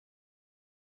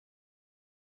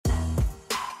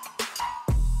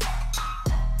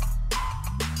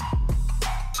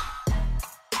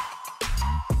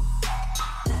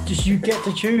just you get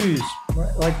to choose.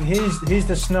 Right? Like here's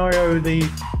the scenario. The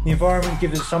environment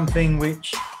gives us something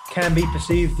which can be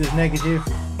perceived as negative,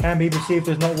 can be perceived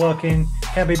as not working,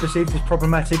 can be perceived as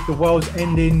problematic. The world's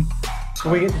ending.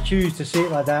 But we get to choose to see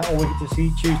it like that, or we get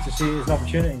to choose to see it as an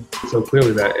opportunity. So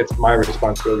clearly that it's my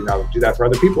responsibility now to do that for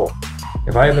other people.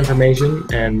 If I have information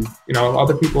and,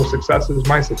 other people's success is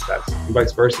my success and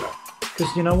vice versa.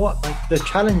 Because you know what? Like the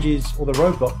challenges or the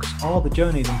roadblocks are the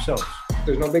journey themselves.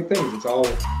 There's no big things. It's all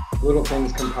little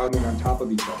things compounding on top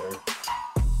of each other.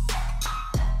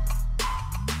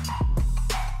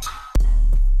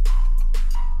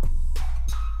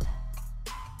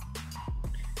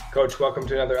 Coach, welcome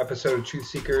to another episode of Truth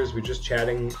Seekers. We're just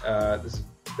chatting. This has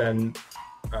been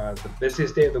the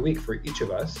busiest day of the week for each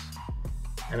of us.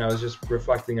 And I was just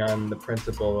reflecting on the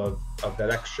principle of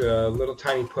that extra little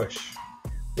tiny push.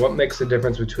 What makes the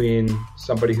difference between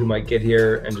somebody who might get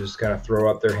here and just kind of throw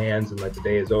up their hands and like the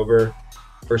day is over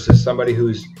versus somebody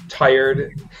who's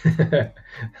tired, and,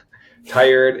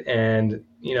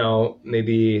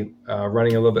 maybe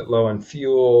running a little bit low on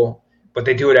fuel, but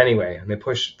they do it anyway, and they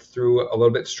push through a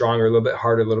little bit stronger, a little bit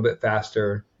harder, a little bit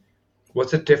faster.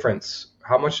 What's the difference?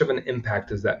 How much of an impact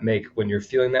does that make when you're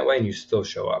feeling that way and you still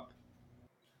show up?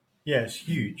 Yeah, it's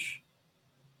huge.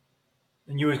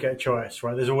 And you always get a choice,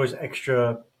 right? There's always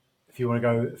extra if you want to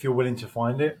go, if you're willing to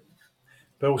find it,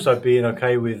 but also being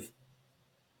okay with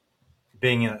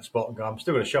being in that spot and go, I'm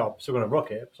still going to show up, still going to rock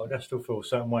it. So I still feel a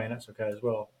certain way, and that's okay as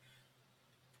well.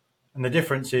 And the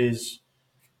difference is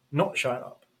not showing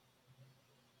up.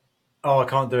 Oh, I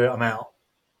can't do it, I'm out.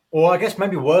 Or I guess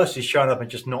maybe worse is showing up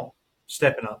and just not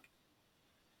stepping up.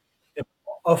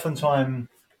 Oftentimes,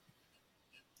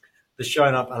 the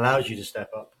showing up allows you to step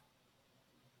up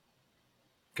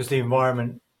because the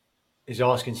environment is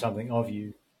asking something of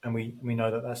you, and we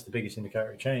know that that's the biggest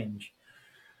indicator of change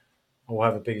or will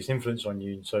have the biggest influence on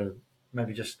you. So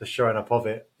maybe just the showing up of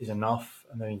it is enough,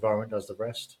 and the environment does the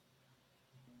rest.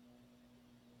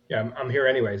 Yeah, I'm here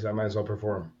anyways. I might as well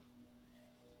perform.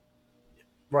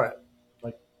 Right.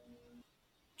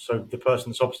 So the person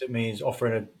that's opposite me is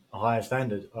offering a higher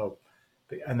standard.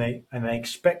 And they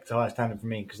expect a higher standard from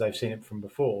me because they've seen it from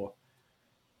before.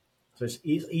 So it's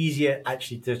easier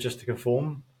actually to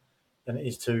conform than it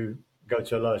is to go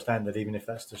to a lower standard, even if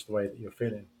that's just the way that you're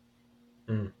feeling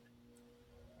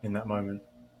in that moment.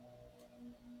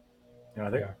 I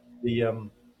think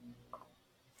the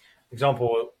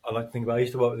example I like to think about, I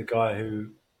used to work with a guy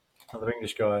another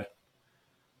English guy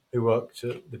who worked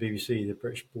at the BBC, the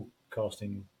British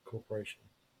Broadcasting Corporation,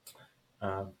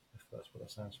 if that's what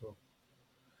that stands for.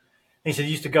 He said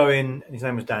he used to go in, and his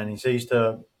name was Dan. He said he used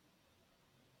to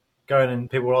go in and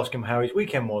people would ask him how his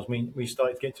weekend was. We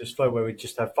started to get to this flow where we'd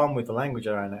just have fun with the language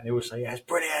around it. And he would say, yeah, it's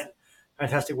brilliant,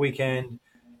 fantastic weekend.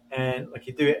 And like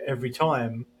he'd do it every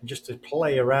time, and just to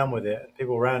play around with it. And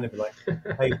people around him would be like,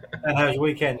 hey, Dan, how's your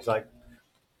weekend? He's like,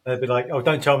 they'd be like, oh,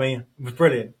 don't tell me. It was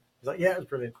brilliant. He's like, yeah, it was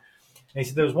brilliant. And he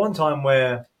said there was one time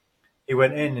where he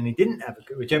went in and he didn't have a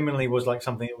good, it genuinely was like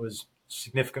something that was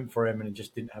significant for him, and he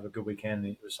just didn't have a good weekend.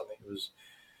 And it was something that was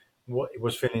what it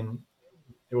was feeling.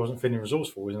 It wasn't feeling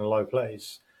resourceful. He was in a low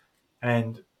place,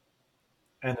 and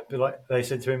like they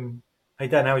said to him, "Hey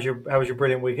Dan, how was your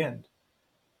brilliant weekend?"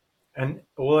 And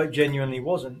although it genuinely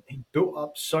wasn't, he built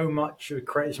up so much,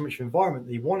 created so much environment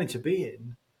that he wanted to be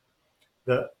in,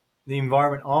 that the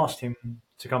environment asked him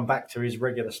to come back to his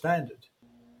regular standard.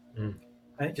 And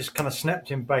it just kind of snapped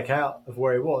him back out of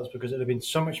where he was, because it had been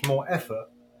so much more effort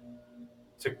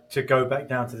to go back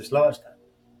down to this lower standard.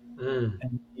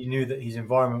 And he knew that his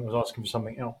environment was asking for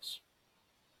something else.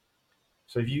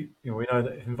 So if we know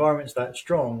that if environment's that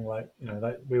strong,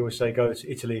 that we always say, go to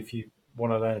Italy if you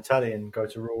want to learn Italian, go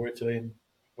to rural Italy and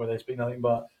where they speak nothing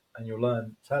but, and you'll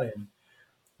learn Italian.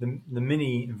 The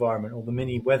mini environment or the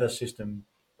mini weather system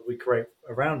that we create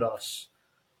around us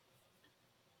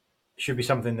should be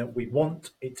something that we want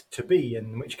it to be,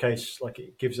 in which case,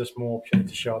 it gives us more opportunity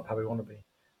to show up how we want to be.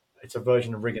 It's a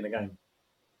version of rigging the game.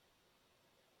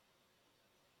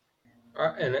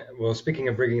 Speaking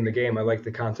of rigging the game, I like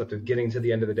the concept of getting to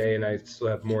the end of the day and I still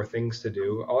have more things to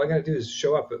do. All I got to do is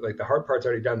show up. But the hard part's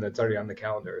already done. That's already on the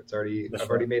calendar. I've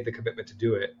already made the commitment to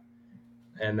do it.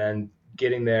 And then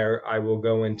getting there, I will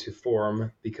go into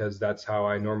form because that's how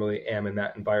I normally am in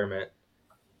that environment.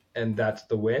 And that's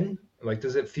the win.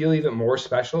 Does it feel even more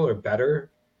special or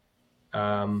better?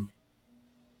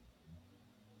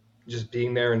 Just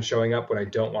being there and showing up when I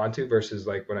don't want to versus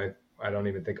when I don't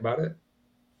even think about it.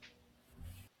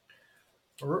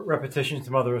 Repetition is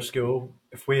the mother of skill.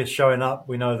 If we're showing up,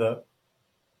 we know that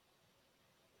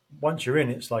once you're in,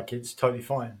 it's totally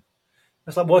fine.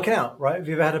 It's like working out, right? Have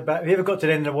you ever got to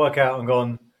the end of the workout and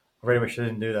gone, I really wish I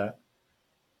didn't do that.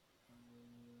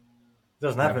 It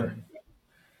doesn't Never. happen.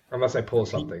 Unless I pull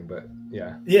something, but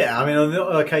yeah. Yeah, I mean, on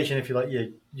the occasion, if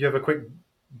you have a quick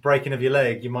breaking of your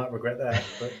leg, you might regret that,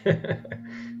 but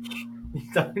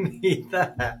you don't need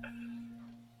that.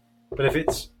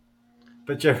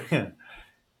 But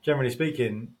generally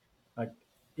speaking, like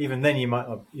even then, you might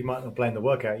not blame the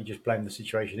workout. You just blame the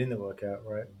situation in the workout,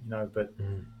 right?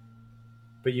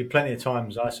 But you plenty of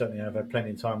times. I certainly have had plenty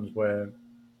of times where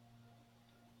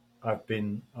I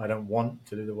don't want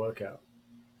to do the workout,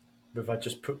 but if I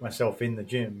just put myself in the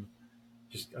gym.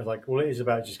 I was like, all it is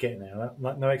about just getting there.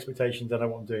 Like, no expectations. I don't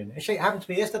know what I'm doing. Actually, it happened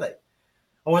to me yesterday.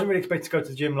 I wasn't really expecting to go to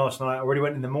the gym last night. I already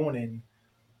went in the morning,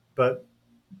 but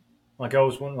my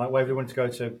girls Waverly wanted to go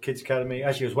to Kids Academy.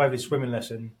 Actually, it was Waverly's swimming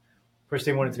lesson.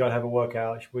 Christine wanted to go and have a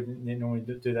workout. She didn't normally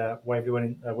do that.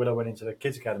 Willow went into the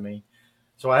Kids Academy.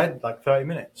 So I had like 30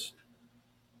 minutes.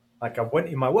 Like I went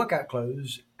in my workout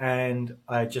clothes and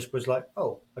I just was like,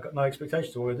 oh, I got no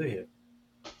expectations of what I do here.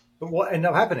 But what ended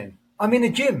up happening? I'm in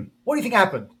the gym. What do you think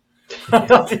happened?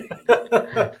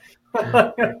 I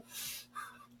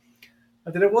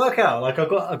did a workout. Like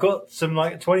I got some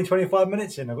like 20, 25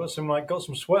 minutes in. I got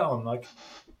some sweat on, like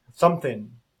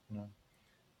something,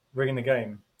 rigging the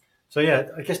game. So yeah,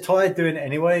 I guess tired doing it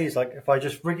anyway. Is like if I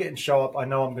just rig it and show up, I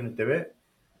know I'm going to do it.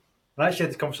 And I actually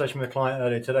had this conversation with a client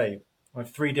earlier today. I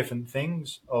have 3 different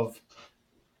things of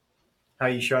how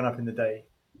you're showing up in the day.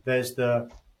 There's the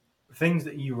things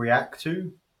that you react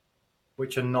to,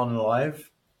 which are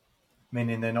non-live,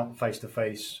 meaning they're not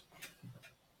face-to-face,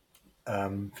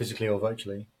 physically or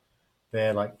virtually.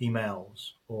 They're like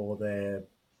emails or they're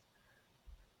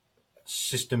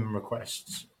system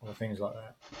requests or things like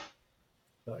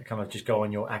that kind of just go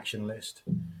on your action list.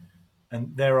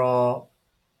 And there are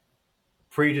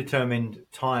predetermined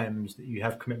times that you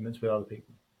have commitments with other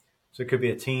people. So it could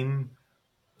be a team,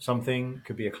 something,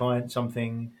 could be a client,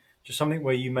 something, just something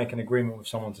where you make an agreement with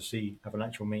someone to have an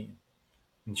actual meeting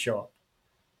and show up.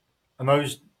 And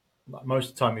most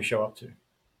of the time you show up to.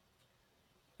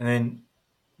 And then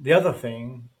the other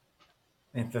thing,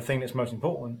 and the thing that's most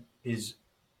important, is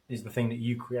the thing that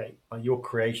you create, like your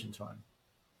creation time.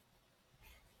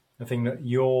 The thing that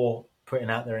you're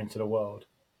putting out there into the world.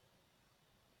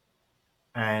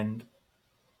 And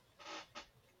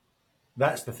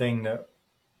that's the thing that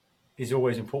is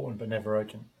always important but never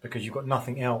urgent, because you've got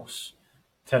nothing else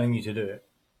telling you to do it.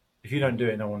 If you don't do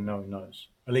it, no one knows,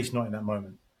 at least not in that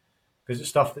moment, because it's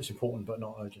stuff that's important but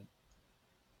not urgent.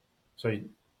 So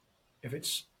if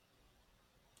it's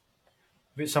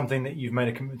something that you've made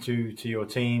a commitment to your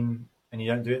team and you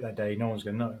don't do it that day, no one's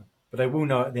going to know. But they will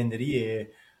know at the end of the year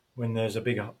when there's a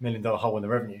big $1 million hole in the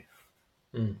revenue.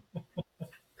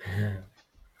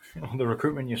 The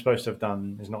recruitment you're supposed to have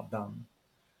done is not done.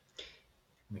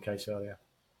 In the case earlier.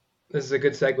 This is a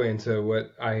good segue into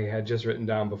what I had just written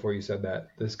down before you said that.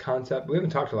 This concept, we haven't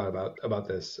talked a lot about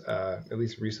this, at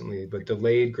least recently, but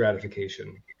delayed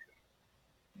gratification.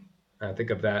 I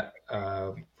think of that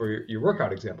for your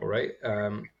workout example, right?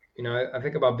 I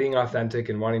think about being authentic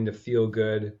and wanting to feel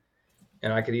good.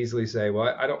 And I could easily say,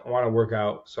 well, I don't want to work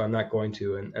out, so I'm not going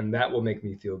to. And that will make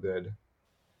me feel good.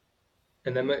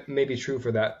 And that may be true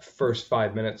for that first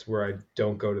 5 minutes where I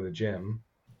don't go to the gym.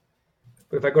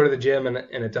 But if I go to the gym and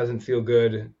it doesn't feel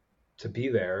good to be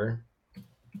there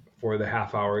for the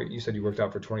half hour, you said you worked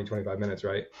out for 20, 25 minutes,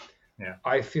 right? Yeah.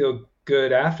 I feel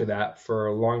good after that for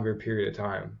a longer period of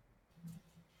time.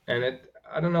 And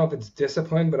I don't know if it's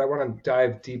discipline, but I want to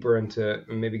dive deeper into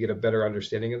and maybe get a better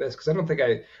understanding of this, because I think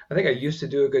I used to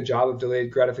do a good job of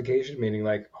delayed gratification, meaning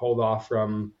like hold off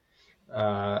from,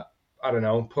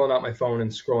 pulling out my phone and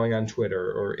scrolling on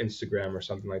Twitter or Instagram or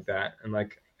something like that. And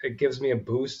like, it gives me a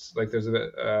boost. Like there's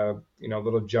a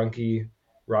little junkie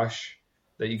rush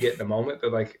that you get in the moment,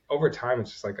 but like over time,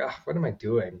 it's just like, what am I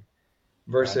doing?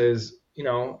 Versus,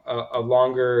 a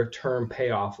longer term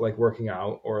payoff, like working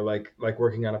out or like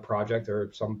working on a project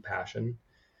or some passion.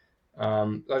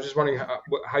 I was just wondering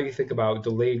how you think about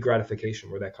delayed gratification,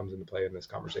 where that comes into play in this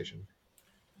conversation.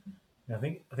 I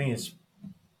think it's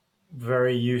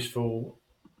very useful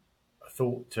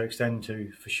thought to extend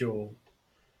to, for sure,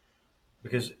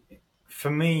 because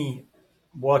for me,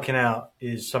 working out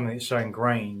is something that's so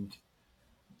ingrained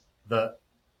that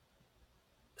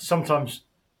sometimes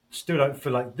still don't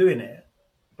feel like doing it,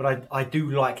 but I do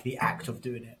like the act of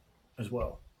doing it as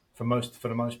well for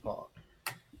the most part.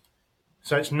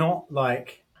 So it's not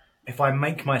like if I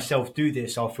make myself do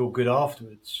this, I'll feel good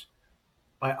afterwards.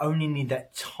 I only need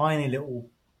that tiny little.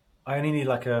 I only need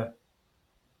like a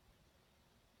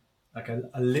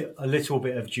little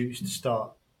bit of juice to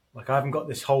start. Like I haven't got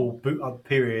this whole boot up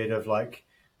period of like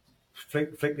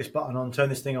flick this button on, turn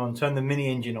this thing on, turn the mini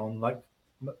engine on, like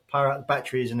power out the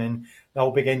batteries, and then the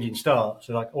whole big engine starts.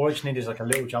 So like all I just need is like a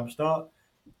little jump start,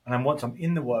 and then once I'm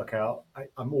in the workout,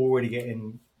 I'm already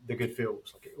getting the good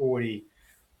feels. Like it already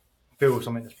feels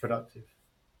something that's productive.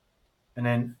 And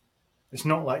then it's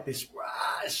not like this,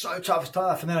 it's so tough, it's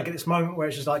tough. And then I get this moment where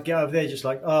it's just like, get over there, just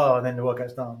like, oh, and then the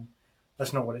workout's done.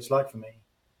 That's not what it's like for me.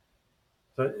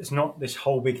 So it's not this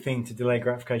whole big thing to delay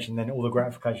gratification, then all the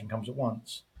gratification comes at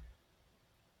once.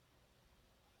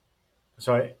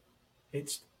 So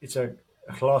it's a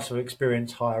class of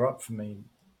experience higher up for me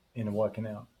in working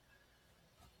out.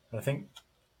 I think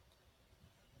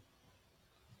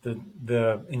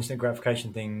the instant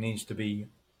gratification thing needs to be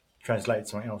translated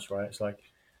to something else, right? It's like,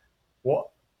 what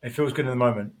it feels good in the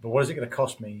moment, but what is it going to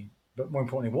cost me? But more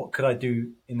importantly, what could I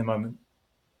do in the moment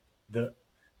that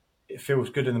it feels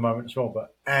good in the moment as well,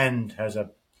 but and has a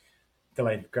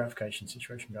delayed gratification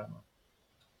situation going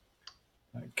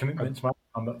on? Like, commitment's my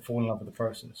but fall in love with the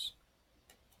process.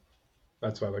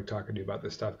 That's why I like talking to you about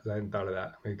this stuff, because I hadn't thought of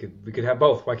that. We could have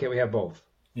both. Why can't we have both?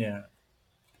 Yeah.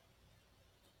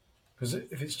 Because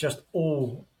if it's just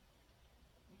all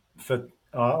for,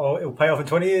 it'll pay off in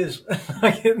 20 years,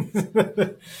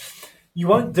 you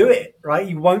won't do it, right?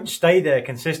 You won't stay there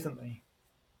consistently,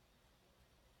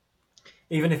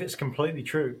 even if it's completely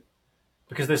true.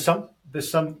 Because there's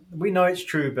some, we know it's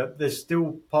true, but there's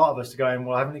still part of us going,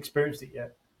 well, I haven't experienced it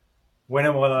yet. When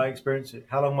will I experience it?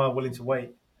 How long am I willing to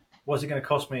wait? What's it going to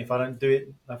cost me if I don't do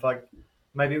it?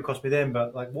 Maybe it'll cost me then,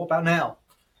 but like, what about now?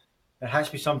 There has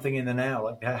to be something in the now.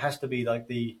 Like, there has to be like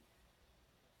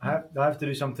I have to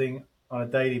do something on a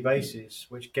daily basis,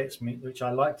 which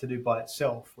I like to do by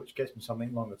itself, which gets me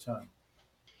something longer term.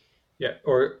 Yeah,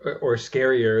 or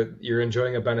scarier, you're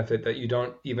enjoying a benefit that you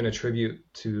don't even attribute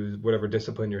to whatever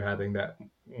discipline you're having, that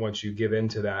once you give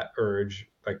into that urge,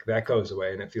 like that goes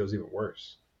away and it feels even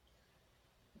worse.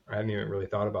 I hadn't even really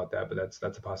thought about that, but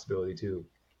that's a possibility too.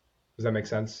 Does that make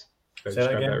sense? Did I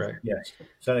describe that right? Yes.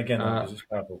 Say that again, because it's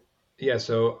powerful. Yeah,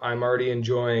 so I'm already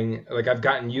enjoying, like I've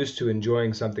gotten used to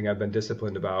enjoying something I've been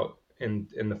disciplined about in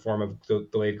the form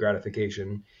of delayed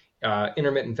gratification.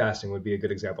 Intermittent fasting would be a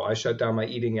good example. I shut down my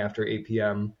eating after 8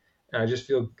 p.m. and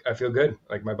I feel good.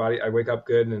 Like my body, I wake up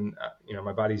good, and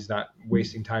my body's not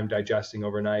wasting time digesting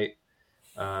overnight.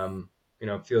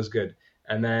 It feels good.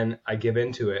 And then I give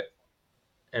into it,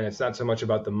 and it's not so much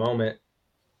about the moment,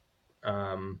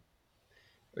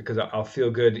 because I'll feel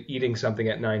good eating something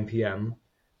at 9 p.m.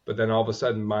 But then all of a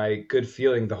sudden, my good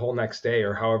feeling the whole next day,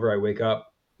 or however I wake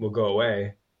up, will go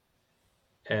away.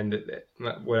 And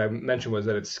what I mentioned was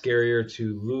that it's scarier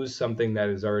to lose something that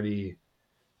is already,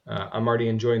 I'm already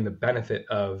enjoying the benefit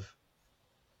of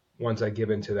once I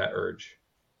give into that urge.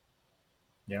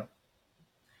 Yeah.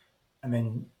 And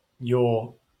then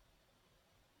your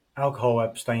alcohol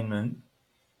abstainment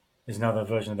is another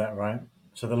version of that, right?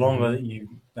 So the longer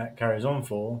that carries on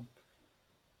for,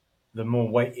 the more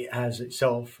weight it has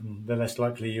itself, and the less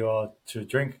likely you are to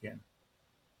drink again.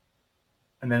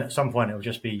 And then at some point, it'll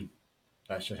just be,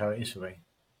 that's just how it is for me.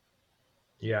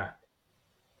 Yeah.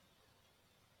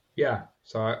 Yeah.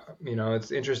 So,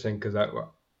 it's interesting because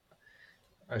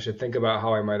I should think about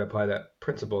how I might apply that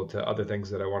principle to other things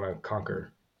that I want to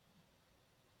conquer.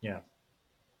 Yeah.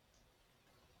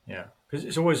 Yeah. Because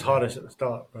it's always hardest at the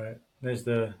start, right? There's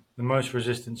the most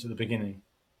resistance at the beginning.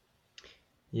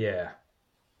 Yeah.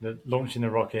 The launching the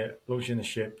rocket, launching the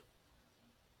ship,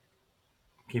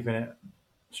 keeping it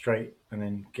straight, and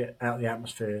then get out the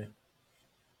atmosphere.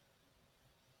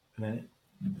 And then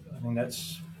I think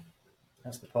that's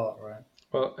the part, right?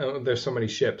 Well, there's so many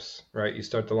ships, right? You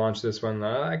start to launch this one.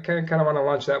 I kind of want to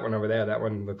launch that one over there. That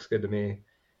one looks good to me.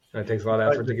 And it takes a lot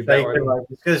of effort to get that one. Like,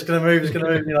 it's going to move. It's going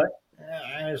to move. And you're like,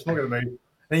 it's not going to move.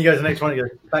 Then you go to the next one. You go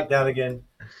back down again.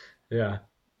 Yeah.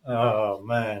 Oh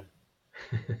man.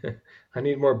 I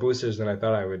need more boosters than I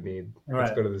thought I would need. Right.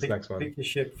 Let's go to this next one. Pick your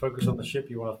ship. Focus on the ship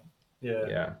you want. Yeah.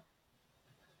 Yeah.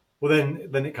 Well,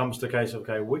 then it comes to the case of,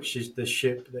 okay, which is the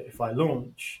ship that if I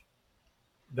launch,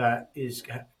 that is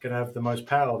going to have the most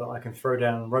power, that I can throw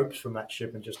down ropes from that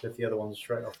ship and just lift the other ones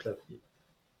straight off the.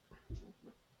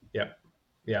 Yeah.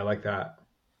 Yeah, I like that.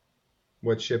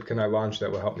 What ship can I launch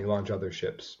that will help me launch other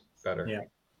ships better? Yeah.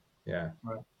 Yeah.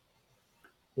 Right.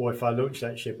 Or if I launch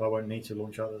that ship, I won't need to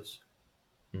launch others.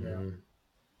 Mm-hmm. Yeah.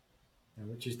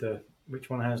 And which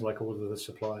one has like all of the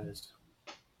suppliers?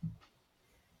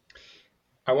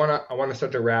 I want to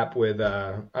start to wrap with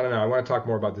I don't know. I want to talk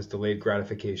more about this delayed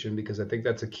gratification, because I think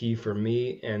that's a key for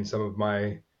me and some of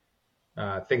my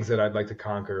things that I'd like to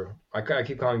conquer. I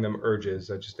keep calling them urges.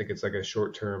 I just think it's like a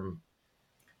short term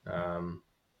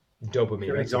dopamine.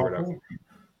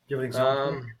 Give an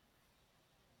example.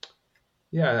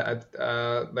 Yeah,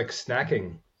 like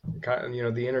snacking.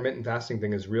 The intermittent fasting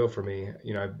thing is real for me.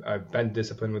 I've been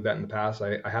disciplined with that in the past.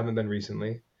 I haven't been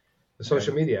recently. The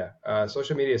Okay.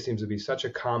 social media seems to be such a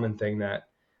common thing that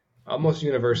almost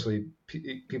universally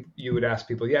you would ask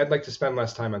people, yeah, I'd like to spend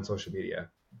less time on social media,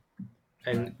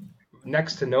 and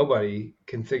next to nobody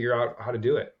can figure out how to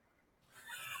do it.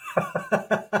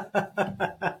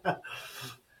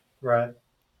 Right.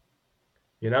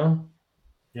 You know?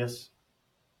 Yes,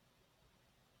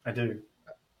 I do.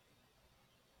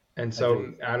 And I do.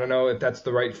 so I don't know if that's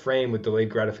the right frame with delayed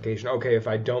gratification. Okay, if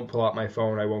I don't pull out my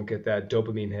phone, I won't get that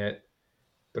dopamine hit,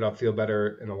 but I'll feel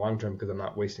better in the long term because I'm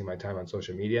not wasting my time on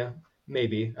social media.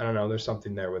 Maybe. I don't know. There's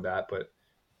something there with that, but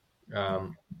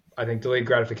I think delayed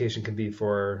gratification can be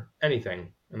for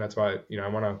anything, and that's why I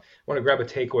want to grab a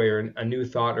takeaway or a new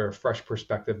thought or a fresh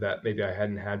perspective that maybe I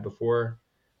hadn't had before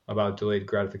about delayed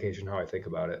gratification. How I think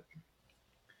about it.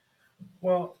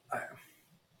 Well,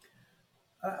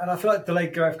 and I feel like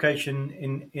delayed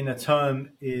gratification in a term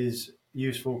is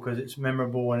useful because it's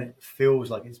memorable and it feels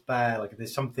like it's bad. Like if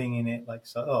there's something in it, like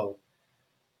so,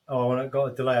 when I've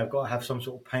got a delay, I've got to have some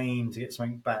sort of pain to get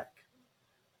something back.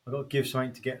 I've got to give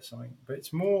something to get something. But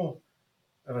it's more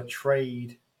of a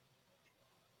trade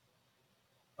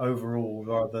overall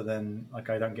rather than like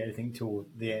I don't get anything till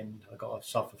the end. I got to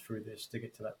suffer through this to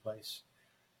get to that place.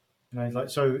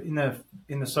 Like so in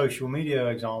the social media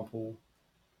example,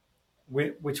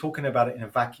 we're talking about it in a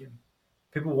vacuum.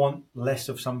 People want less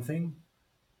of something.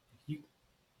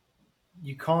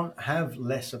 You can't have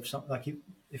less of something. Like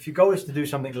if your goal is to do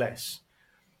something less,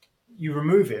 you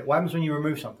remove it. What happens when you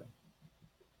remove something?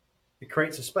 It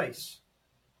creates a space,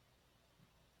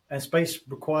 and space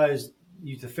requires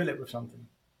you to fill it with something.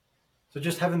 So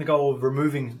just having the goal of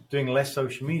doing less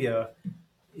social media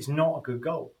is not a good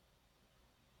goal.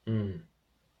 Mm.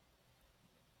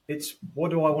 It's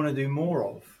what do I want to do more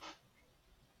of?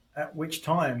 At which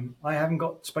time I haven't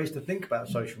got space to think about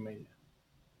social media.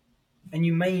 And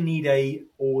you may need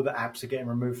all the apps are getting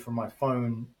removed from my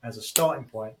phone as a starting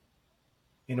point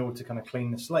in order to kind of clean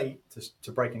the slate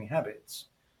to break any habits.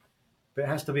 But it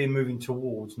has to be moving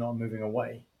towards, not moving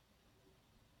away.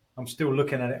 I'm still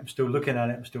looking at it. I'm still looking at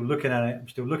it. I'm still looking at it. I'm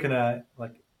still looking at it.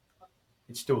 Like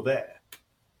it's still there,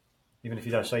 even if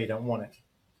you don't say you don't want it.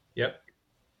 Yep.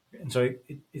 And so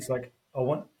it's like I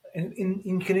want. And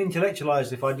can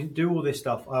intellectualize if I didn't do all this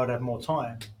stuff, I would have more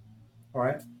time. All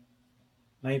right,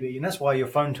 maybe, and that's why your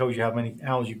phone tells you how many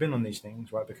hours you've been on these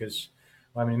things, right? Because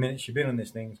how many minutes you've been on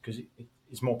these things, because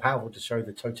it's more powerful to show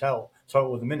the total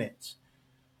of the minutes.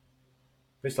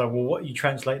 But it's like, well, what you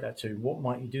translate that to? What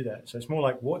might you do that? So it's more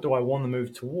like, what do I want to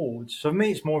move towards? So for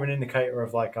me, it's more of an indicator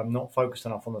of like I'm not focused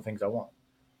enough on the things I want.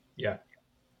 Yeah.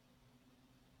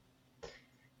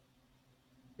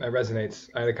 That resonates.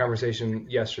 I had a conversation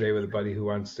yesterday with a buddy who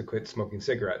wants to quit smoking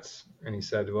cigarettes. And he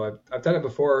said, well, I've done it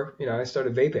before. I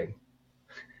started vaping.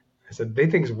 I said,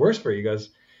 vaping's worse for you. He goes,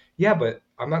 yeah, but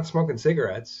I'm not smoking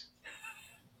cigarettes.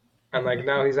 And like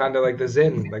now he's on to like the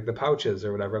Zyn, like the pouches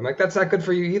or whatever. I'm like, that's not good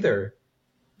for you either.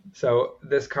 So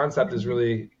this concept is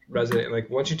really resonating. Like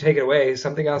once you take it away,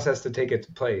 something else has to take its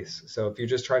place. So if you're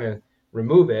just trying to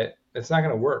remove it, it's not going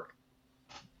to work.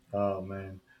 Oh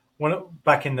man.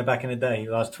 Back in the day,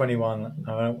 I was 21.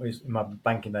 I was in my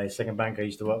banking days, second bank I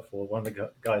used to work for. One of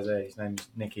the guys there, his name's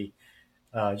Nicky.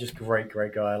 Just great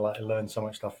guy. I learned so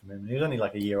much stuff from him. He was only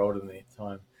like a year older than me at the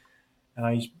time, and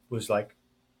I was like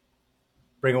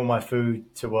bring all my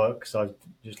food to work. So I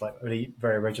just like eat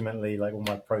very regimentally, like all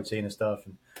my protein and stuff,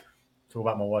 and talk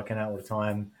about my working out all the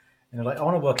time. And they're like, I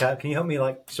want to work out. Can you help me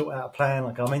like sort out a plan?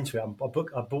 Like I'm into it. I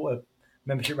bought a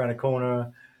membership around the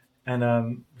corner,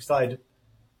 and we started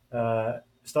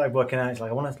working out. It's like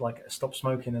I want to like stop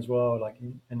smoking as well. Like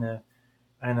and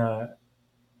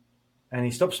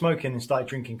he stopped smoking and started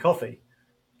drinking coffee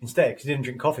instead because he didn't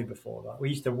drink coffee before. Like we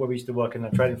used to work in the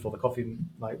trading floor. The coffee,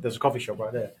 like there's a coffee shop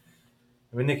right there.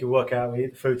 And when Nick would work out, we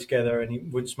eat the food together, and he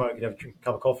wouldn't smoke. He'd have a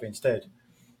cup of coffee instead.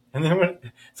 And then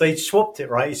so he swapped it,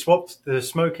 right? He swapped the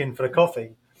smoking for the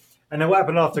coffee. And then what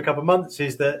happened after a couple of months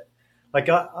is that like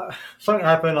something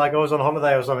happened. Like I was on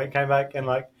holiday or something, came back and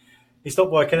like he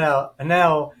stopped working out, and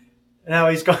now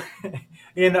he's got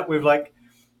he ended up with like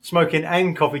smoking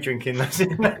and coffee drinking. That's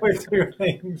with two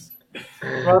things.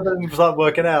 Rather than start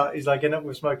working out, he's like ended up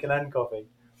with smoking and coffee.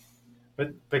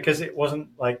 But because it wasn't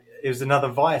like it was another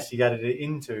vice he added it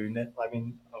into. I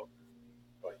mean,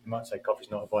 you might say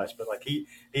coffee's not a vice, but like he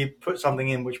put something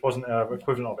in which wasn't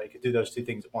equivalent of it. He could do those two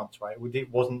things at once, right?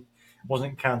 It wasn't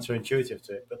counterintuitive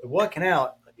to it. But the working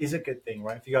out is a good thing,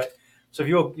 right? So if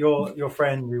your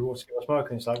friend who wants to go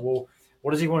smoking, it's like, well,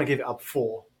 what does he want to give it up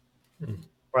for?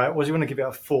 right? Or does he want to give it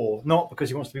a 4? Not because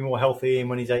he wants to be more healthy, and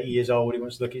when he's 80 years old, he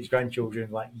wants to look at his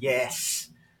grandchildren like, yes,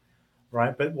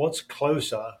 right? But what's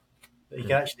closer that he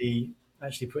can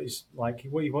actually put his, like,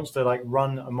 what he wants to, like,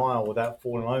 run a mile without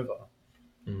falling over,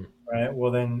 right?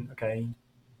 Well, then, okay,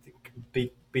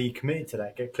 be committed to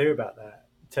that. Get clear about that.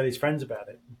 Tell his friends about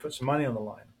it. Put some money on the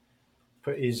line.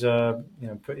 Put his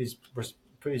put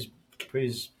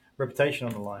his reputation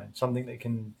on the line.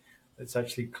 Something that's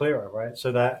actually clearer, right?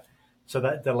 So that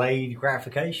delayed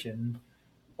gratification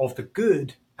of the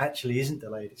good actually isn't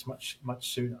delayed. It's much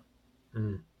sooner.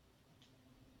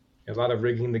 A lot of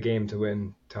rigging the game to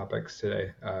win topics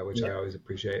today, which I always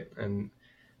appreciate. And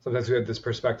sometimes we have this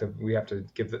perspective: we have to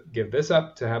give this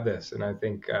up to have this. And I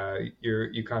think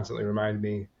you constantly remind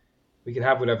me we can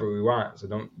have whatever we want. So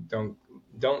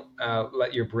don't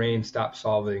let your brain stop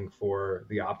solving for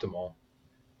the optimal.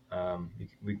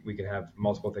 We can have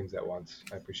multiple things at once.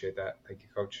 I appreciate that. Thank you,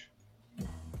 Coach.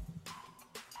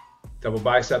 Double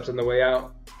biceps on the way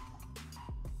out.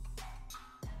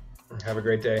 Have a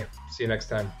great day. See you next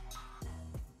time.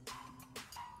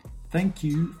 Thank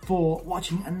you for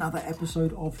watching another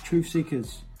episode of Truth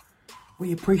Seekers.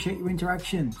 We appreciate your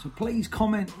interaction. So please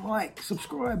comment, like,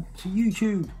 subscribe to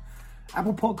YouTube,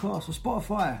 Apple Podcasts or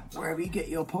Spotify, wherever you get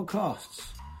your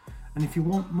podcasts. And if you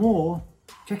want more,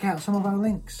 check out some of our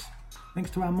links.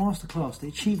 Links to our masterclass, The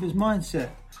Achiever's Mindset,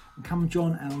 and come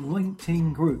join our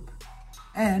LinkedIn group.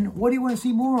 And what do you want to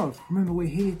see more of? Remember, we're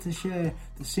here to share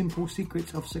the simple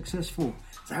secrets of successful.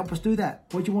 So help us do that.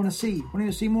 What do you want to see? What do you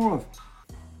want to see more of?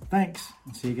 Thanks,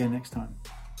 and see you again next time.